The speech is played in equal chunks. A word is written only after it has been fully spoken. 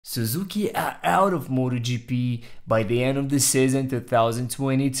Suzuki are out of Motogp by the end of the season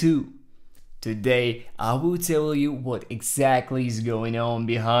 2022. Today, I will tell you what exactly is going on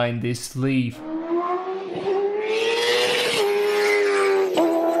behind this sleeve.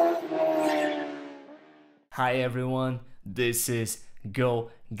 Hi everyone, this is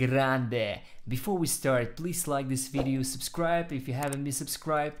Grande. Before we start, please like this video, subscribe if you haven't been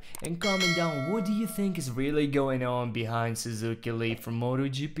subscribed, and comment down what do you think is really going on behind Suzuki lead from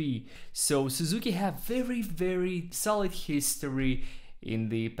Motogp. So Suzuki have very solid history in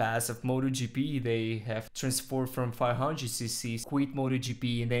the past of Motogp. They have transformed from 500cc, quit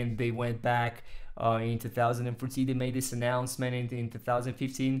Motogp, and then they went back in 2014. They made this announcement in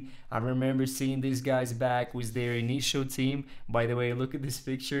 2015. I remember seeing these guys back with their initial team. By the way, look at this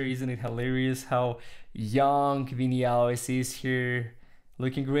picture. Isn't it hilarious how young Vinales is here,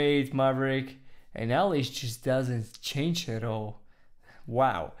 looking great, Maverick, and Alex just doesn't change at all.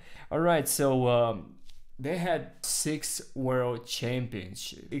 Wow. Alright, so they had 6 world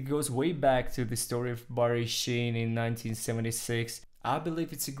championships. It goes way back to the story of Barry Sheen in 1976. I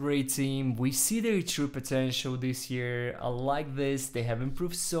believe it's a great team. We see their true potential this year. I like this. They have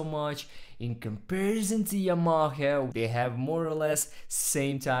improved so much in comparison to Yamaha. They have more or less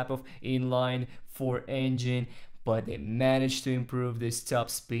same type of inline 4 engine, but they managed to improve these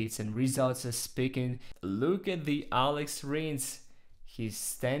top speeds, and results are speaking. Look at the Alex Rins. His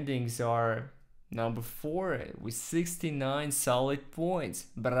standings are number 4 with 69 solid points.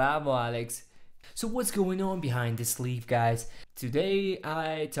 Bravo, Alex. So what's going on behind this sleeve, guys? Today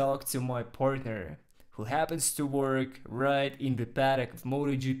I talked to my partner who happens to work right in the paddock of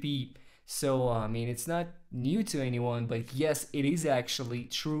Motogp. So I mean, it's not new to anyone, but yes, it is actually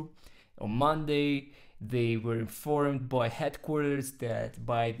true. On Monday they were informed by headquarters that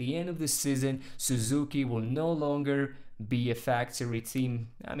by the end of the season Suzuki will no longer be a factory team.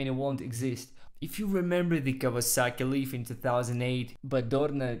 I mean, it won't exist. If you remember the Kawasaki Leaf in 2008, but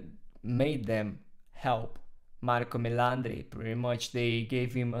Dorna made them help Marco Melandri. Pretty much they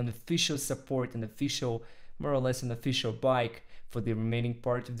gave him an official support, more or less an official bike for the remaining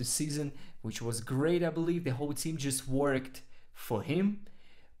part of the season, which was great. I believe the whole team just worked for him,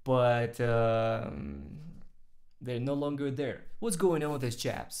 but they're no longer there. What's going on with these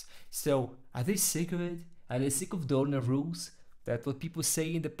chaps? So are they sick of it? Are they sick of Dorna rules? That's what people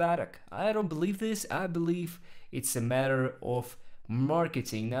say in the paddock. I don't believe this. I believe it's a matter of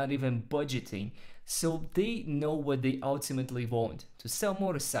marketing, not even budgeting. So they know what they ultimately want: to sell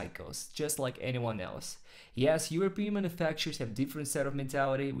motorcycles just like anyone else. Yes, European manufacturers have different set of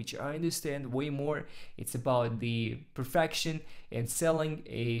mentality, which I understand way more. It's about the perfection and selling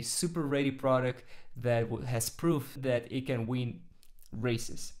a super ready product that has proof that it can win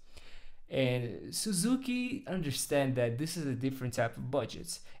races. And Suzuki understand that this is a different type of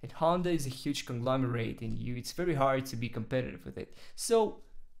budgets, and Honda is a huge conglomerate, and it's very hard to be competitive with it. So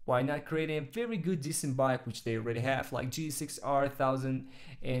why not create a very good decent bike, which they already have, like G6R 1000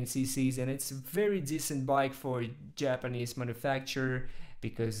 cc's, and it's a very decent bike for Japanese manufacturer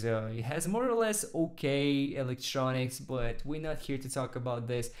because it has more or less okay electronics, but we're not here to talk about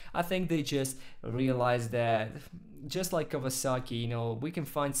this. I think they just realized that, just like Kawasaki, you know, we can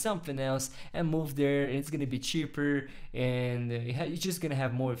find something else and move there, and it's gonna be cheaper, and it's just gonna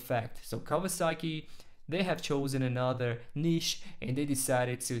have more effect. So Kawasaki, they have chosen another niche, and they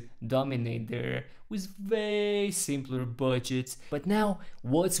decided to dominate there with very simpler budgets. But now,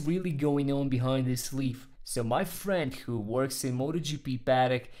 what's really going on behind this sleeve? So my friend who works in Motogp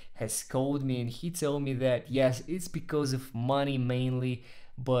paddock has called me, and he told me that yes, it's because of money mainly,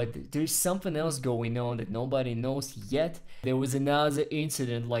 but there's something else going on that nobody knows yet. There was another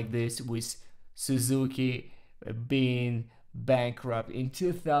incident like this with Suzuki being bankrupt in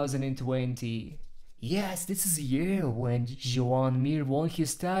 2020. Yes, this is a year when Joan Mir won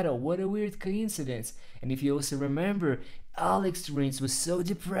his title. What a weird coincidence. And if you also remember, Alex Rins was so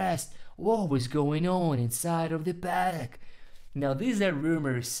depressed. What was going on inside of the paddock? Now these are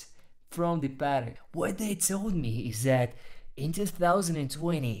rumors from the paddock. What they told me is that in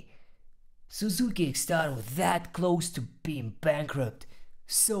 2020, Suzuki started that close to being bankrupt.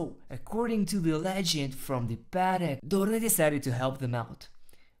 So, according to the legend from the paddock, Dorna decided to help them out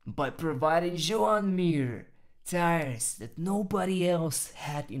by providing Joan Mir tires that nobody else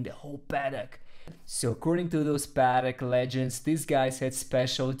had in the whole paddock. So according to those paddock legends, these guys had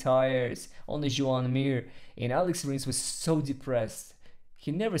special tires on the Joan Mir, and Alex Rins was so depressed.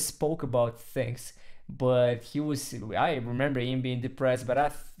 He never spoke about things, but I remember him being depressed, but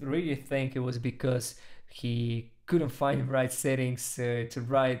I really think it was because he couldn't find right settings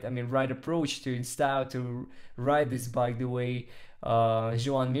right approach to install to ride this bike the way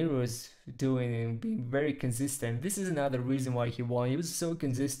Joan Mir was doing and being very consistent. This is another reason why he won. He was so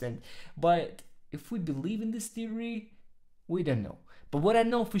consistent. But if we believe in this theory, we don't know. But what I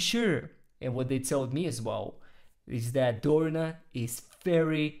know for sure, and what they told me as well, is that Dorna is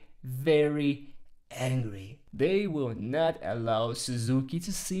very, very angry. They will not allow Suzuki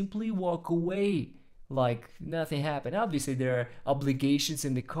to simply walk away like nothing happened. Obviously, there are obligations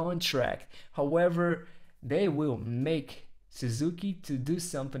in the contract. However, they will make Suzuki to do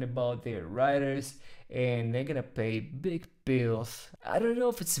something about their riders, and they're gonna pay big bills. I don't know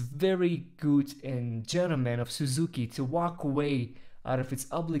if it's very good and gentleman of Suzuki to walk away out of its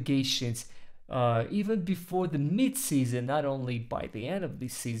obligations even before the mid-season, not only by the end of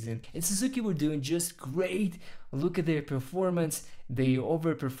this season. And Suzuki were doing just great. Look at their performance. They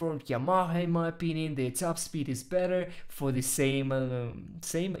overperformed Yamaha in my opinion. Their top speed is better for the same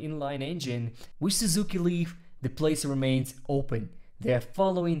inline engine. With Suzuki leave, the place remains open. They are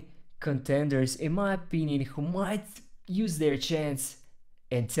following contenders, in my opinion, who might use their chance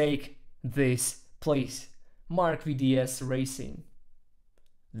and take this place. Mark VDS Racing,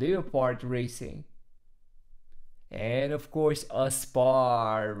 Leopard Racing, and of course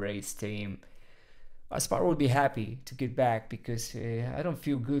Aspar race team. Aspar will be happy to get back because I don't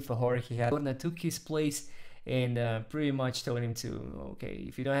feel good for Jorge. Dorna took his place and pretty much told him to, okay,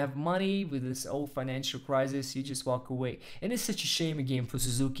 if you don't have money with this old financial crisis, you just walk away. And it's such a shame again for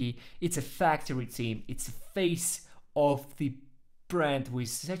Suzuki. It's a factory team. It's the face of the brand with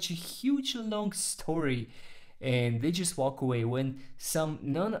such a huge long story, and they just walk away when some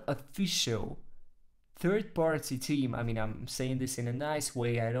non-official third-party team, I mean, I'm saying this in a nice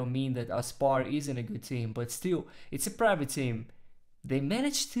way, I don't mean that Aspar isn't a good team, but still, it's a private team. They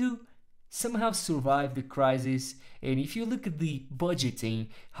managed to somehow survive the crisis, and if you look at the budgeting,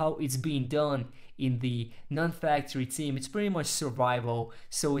 how it's being done in the non-factory team, it's pretty much survival,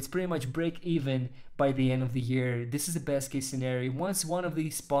 so it's pretty much break even by the end of the year. This is the best case scenario. Once one of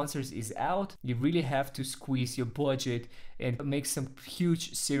these sponsors is out, you really have to squeeze your budget and make some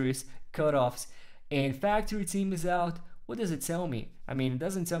huge serious cutoffs. And factory team is out. What does it tell me? I mean, it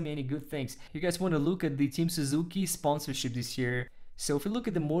doesn't tell me any good things. You guys want to look at the Team Suzuki sponsorship this year. So if you look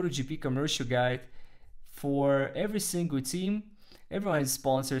at the Motogp commercial guide, for every single team, everyone has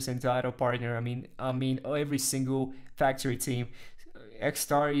sponsors and title partner. I mean every single factory team.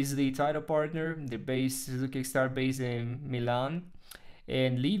 X-Star is the title partner. They're based, Suzuki X-Star based in Milan.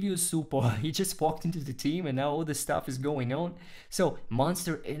 And Livio Supo, he just walked into the team and now all this stuff is going on. So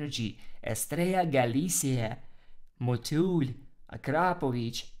Monster Energy, Estrella Galicia, Motul,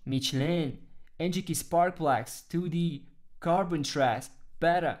 Akrapovic, Michelin, Engic Sparkplex, 2D, Carbon Trash,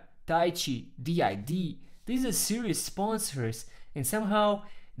 Beta, Taichi, DID. These are serious sponsors, and somehow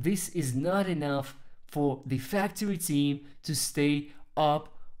this is not enough for the factory team to stay up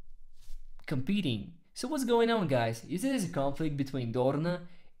competing. So what's going on, guys? Is there a conflict between Dorna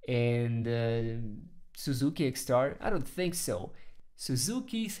and Suzuki X-Star? I don't think so.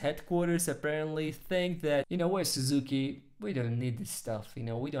 Suzuki's headquarters apparently think that, you know what, Suzuki, we don't need this stuff, you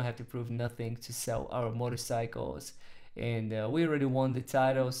know, we don't have to prove nothing to sell our motorcycles. And we already won the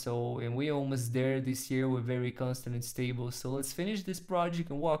title, so, and we're almost there this year. We're very constant and stable, so let's finish this project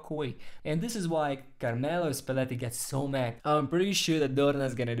and walk away. And this is why Carmelo Spalletti gets so mad. I'm pretty sure that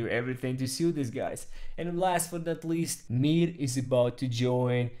Dorna's gonna do everything to sue these guys. And last but not least, Mir is about to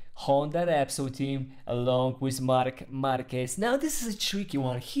join Honda Repsol team along with Marc Marquez. Now this is a tricky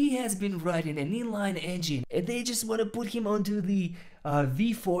one. He has been riding an inline engine and they just want to put him onto the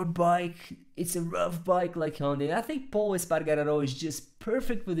V4 bike. It's a rough bike like Honda. I think Paul Espargaró is just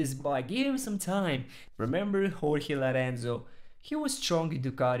perfect for this bike. Give him some time. Remember Jorge Lorenzo? He was strong in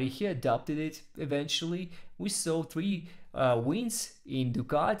Ducati. He adopted it eventually. We saw 3 wins in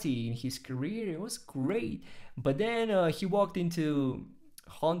Ducati in his career. It was great. But then he walked into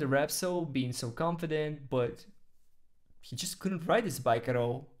Honda Repsol being so confident, but he just couldn't ride this bike at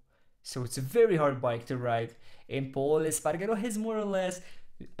all. So it's a very hard bike to ride. And Paul Espargaró has more or less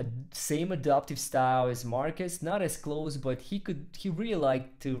same adoptive style as Marquez, not as close, but he really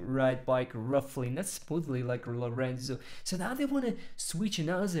liked to ride bike roughly, not smoothly like Lorenzo. So now they want to switch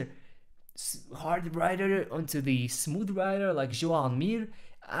another hard rider onto the smooth rider like Joan Mir.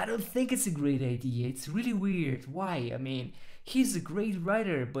 I don't think it's a great idea. It's really weird. Why? I mean, he's a great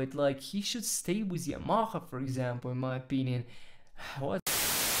rider, but like he should stay with Yamaha, for example, in my opinion. What?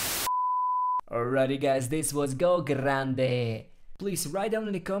 Alrighty guys, this was Go Grande. Please write down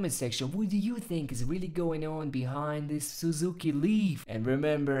in the comment section what do you think is really going on behind this Suzuki Leaf. And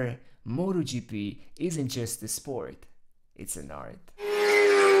remember, MotoGP isn't just a sport, it's an art.